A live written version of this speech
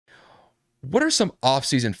What are some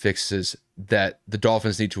offseason fixes that the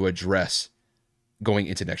Dolphins need to address going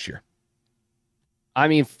into next year? I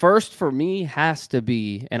mean, first for me has to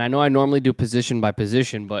be, and I know I normally do position by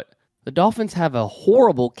position, but the Dolphins have a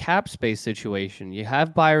horrible cap space situation. You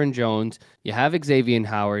have Byron Jones, you have Xavier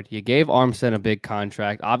Howard, you gave Armstead a big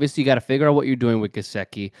contract. Obviously, you got to figure out what you're doing with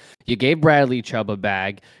Gesicki. You gave Bradley Chubb a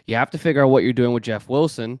bag. You have to figure out what you're doing with Jeff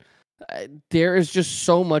Wilson. There is just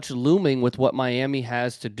so much looming with what Miami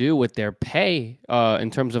has to do with their pay in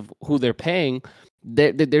terms of who they're paying.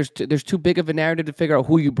 There's too big of a narrative to figure out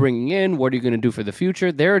who you bringing in, what are you going to do for the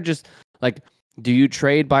future. There are just like, do you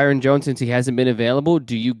trade Byron Jones since he hasn't been available?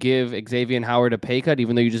 Do you give Xavier Howard a pay cut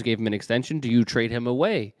even though you just gave him an extension? Do you trade him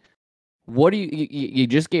away? What do you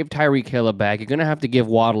just gave Tyreek Hill a bag? You're gonna have to give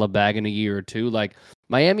Waddle a bag in a year or two. Like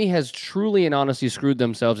Miami has truly and honestly screwed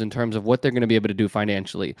themselves in terms of what they're going to be able to do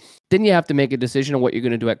financially. Then you have to make a decision on what you're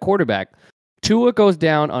going to do at quarterback. Tua goes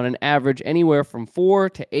down on an average anywhere from 4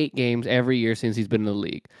 to 8 games every year since he's been in the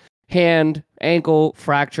league. Hand, ankle,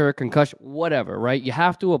 fracture, concussion, whatever, right? You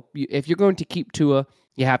have to, if you're going to keep Tua,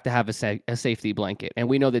 you have to have a safety blanket. And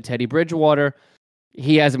we know that Teddy Bridgewater,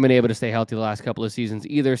 he hasn't been able to stay healthy the last couple of seasons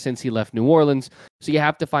either since he left New Orleans. So you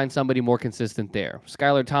have to find somebody more consistent there.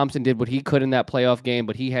 Skylar Thompson did what he could in that playoff game,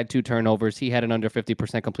 but he had 2 turnovers. He had an under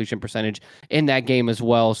 50% completion percentage in that game as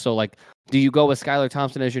well. So, like, do you go with Skylar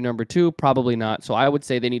Thompson as your number 2? Probably not. So I would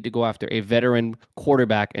say they need to go after a veteran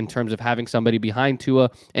quarterback in terms of having somebody behind Tua.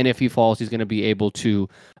 And if he falls, he's going to be able to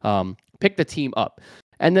pick the team up.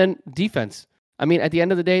 And then defense. I mean, at the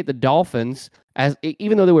end of the day, the Dolphins,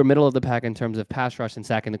 even though they were middle of the pack in terms of pass rush and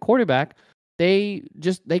sacking the quarterback, they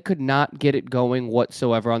could not get it going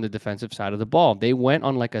whatsoever on the defensive side of the ball. They went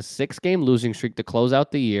on like a 6-game losing streak to close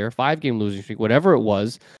out the year, 5-game losing streak, whatever it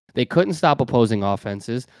was. They couldn't stop opposing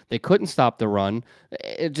offenses. They couldn't stop the run.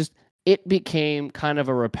 It became kind of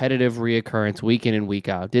a repetitive reoccurrence week in and week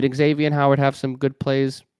out. Did Xavier Howard have some good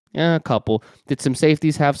plays? Yeah, a couple. Did some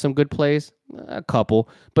safeties have some good plays? A couple.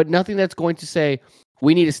 But nothing that's going to say,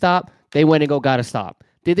 we need to stop. They went and got to stop.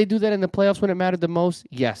 Did they do that in the playoffs when it mattered the most?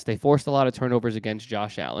 Yes, they forced a lot of turnovers against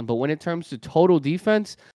Josh Allen. But when it comes to total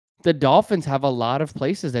defense, the Dolphins have a lot of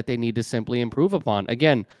places that they need to simply improve upon.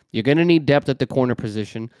 Again, you're going to need depth at the corner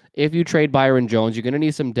position. If you trade Byron Jones, you're going to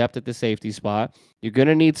need some depth at the safety spot. You're going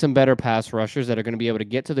to need some better pass rushers that are going to be able to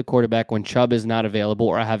get to the quarterback when Chubb is not available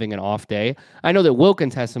or having an off day. I know that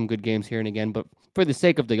Wilkins has some good games here and again, but for the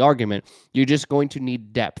sake of the argument, you're just going to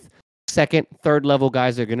need depth. Second, third level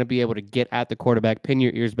guys are going to be able to get at the quarterback, pin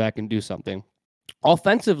your ears back, and do something.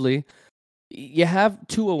 Offensively, you have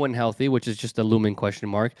Tua when healthy, which is just a looming question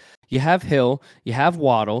mark. You have Hill. You have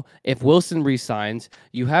Waddle. If Wilson resigns,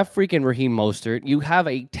 you have freaking Raheem Mostert. You have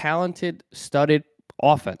a talented, studded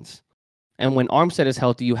offense. And when Armstead is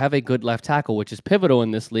healthy, you have a good left tackle, which is pivotal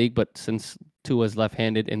in this league. But since Tua's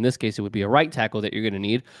left-handed, in this case, it would be a right tackle that you're going to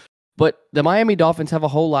need. But the Miami Dolphins have a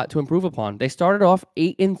whole lot to improve upon. They started off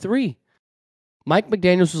 8-3. Mike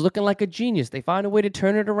McDaniels was looking like a genius. They found a way to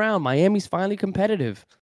turn it around. Miami's finally competitive.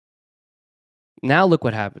 Now look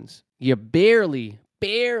what happens. You barely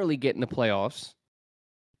get in the playoffs.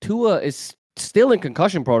 Tua is still in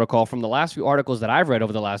concussion protocol from the last few articles that I've read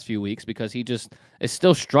over the last few weeks because he just is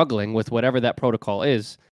still struggling with whatever that protocol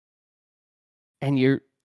is. And you're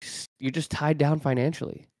just tied down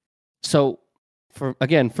financially. So for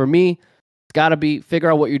me, it's got to be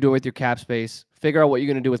figure out what you're doing with your cap space, figure out what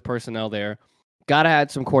you're going to do with personnel there. Got to add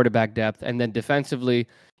some quarterback depth, and then defensively,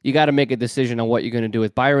 you got to make a decision on what you're going to do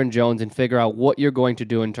with Byron Jones and figure out what you're going to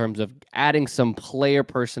do in terms of adding some player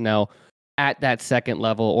personnel at that second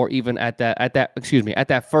level or even at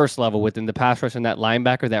that first level within the pass rush and that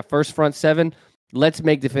linebacker, that first front seven. Let's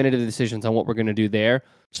make definitive decisions on what we're going to do there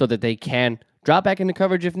so that they can drop back into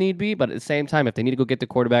coverage if need be, but at the same time, if they need to go get the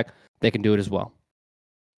quarterback, they can do it as well.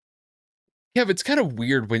 Yeah, but it's kind of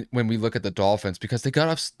weird when we look at the Dolphins because they got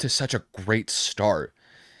off to such a great start.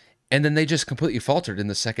 And then they just completely faltered in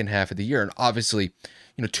the second half of the year. And obviously,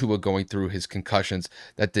 Tua going through his concussions,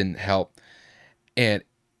 that didn't help. And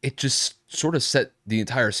it just sort of set the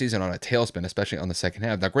entire season on a tailspin, especially on the second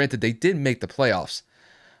half. Now, granted, they did make the playoffs,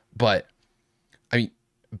 but, I mean,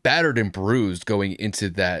 battered and bruised going into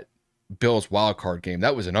that Bills wildcard game,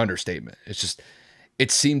 that was an understatement.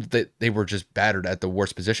 It seemed that they were just battered at the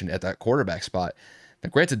worst position at that quarterback spot. Now,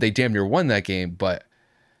 granted, they damn near won that game, but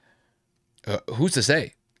who's to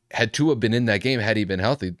say? Had Tua been in that game, had he been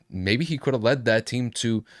healthy, maybe he could have led that team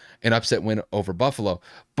to an upset win over Buffalo.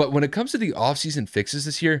 But when it comes to the offseason fixes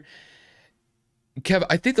this year, Kev,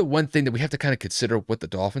 I think the one thing that we have to kind of consider with the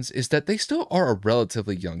Dolphins is that they still are a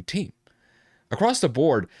relatively young team. Across the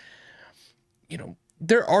board,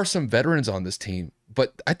 there are some veterans on this team,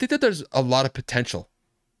 but I think that there's a lot of potential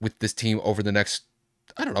with this team over the next,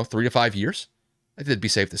 I don't know, 3 to 5 years. I think it'd be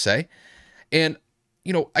safe to say. And,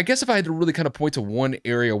 I guess if I had to really kind of point to one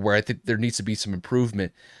area where I think there needs to be some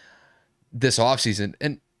improvement this offseason,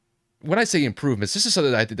 and when I say improvements, this is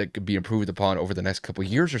something that I think that could be improved upon over the next couple of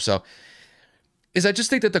years or so, is I just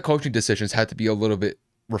think that the coaching decisions had to be a little bit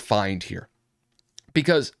refined here.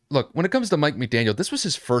 Because, look, when it comes to Mike McDaniel, this was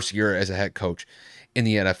his first year as a head coach in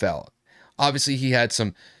the NFL. Obviously, he had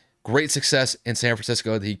some great success in San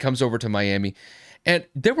Francisco. He comes over to Miami. And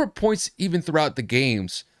there were points even throughout the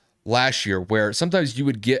games last year where sometimes you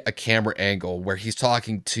would get a camera angle where he's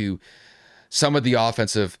talking to some of the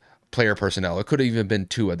offensive player personnel. It could have even been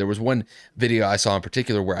Tua. There was one video I saw in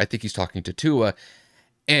particular where I think he's talking to Tua,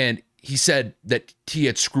 and he said that he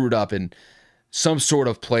had screwed up in some sort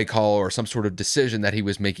of play call or some sort of decision that he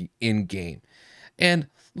was making in game. And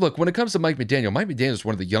look, when it comes to Mike McDaniel is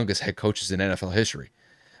one of the youngest head coaches in NFL history.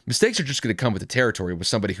 Mistakes are just going to come with the territory with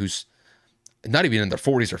somebody who's not even in their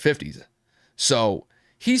 40s or 50s. So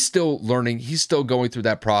he's still learning. He's still going through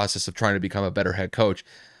that process of trying to become a better head coach.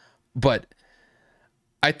 But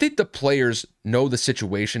I think the players know the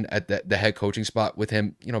situation at the head coaching spot with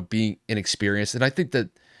him, being inexperienced. And I think that,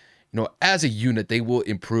 as a unit, they will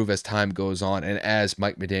improve as time goes on. And as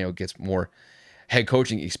Mike McDaniel gets more head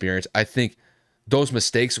coaching experience, I think those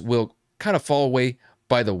mistakes will kind of fall away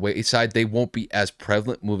by the wayside. They won't be as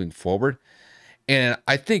prevalent moving forward. And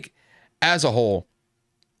I think as a whole,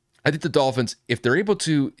 I think the Dolphins, if they're able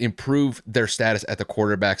to improve their status at the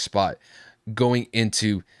quarterback spot going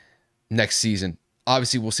into next season,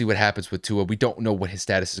 obviously we'll see what happens with Tua. We don't know what his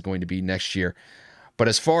status is going to be next year. But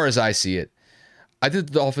as far as I see it, I think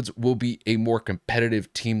the Dolphins will be a more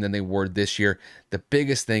competitive team than they were this year. The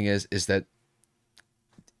biggest thing is that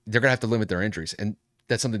they're going to have to limit their injuries. And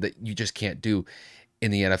that's something that you just can't do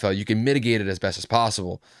in the NFL. You can mitigate it as best as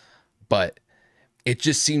possible. But it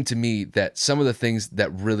just seemed to me that some of the things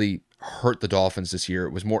that really hurt the Dolphins this year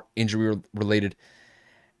was more injury related.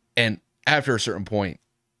 And after a certain point,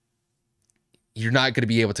 you're not going to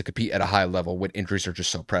be able to compete at a high level when injuries are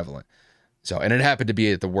just so prevalent. And it happened to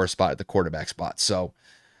be at the worst spot, at the quarterback spot. So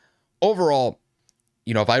overall,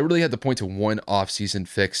 if I really had to point to one offseason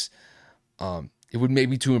fix, it would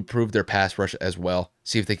maybe to improve their pass rush as well.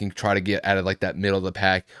 See if they can try to get out of like that middle of the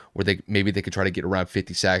pack where they could try to get around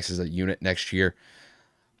 50 sacks as a unit next year.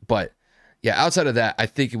 But yeah, outside of that, I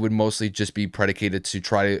think it would mostly just be predicated to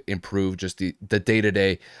try to improve just the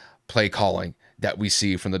day-to-day play calling that we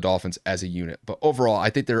see from the Dolphins as a unit. But overall, I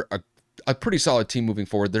think they're a pretty solid team moving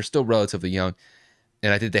forward. They're still relatively young,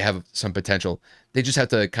 and I think they have some potential. They just have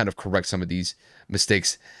to kind of correct some of these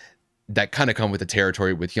mistakes that kind of come with the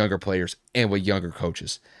territory with younger players and with younger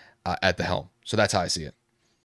coaches at the helm. So that's how I see it.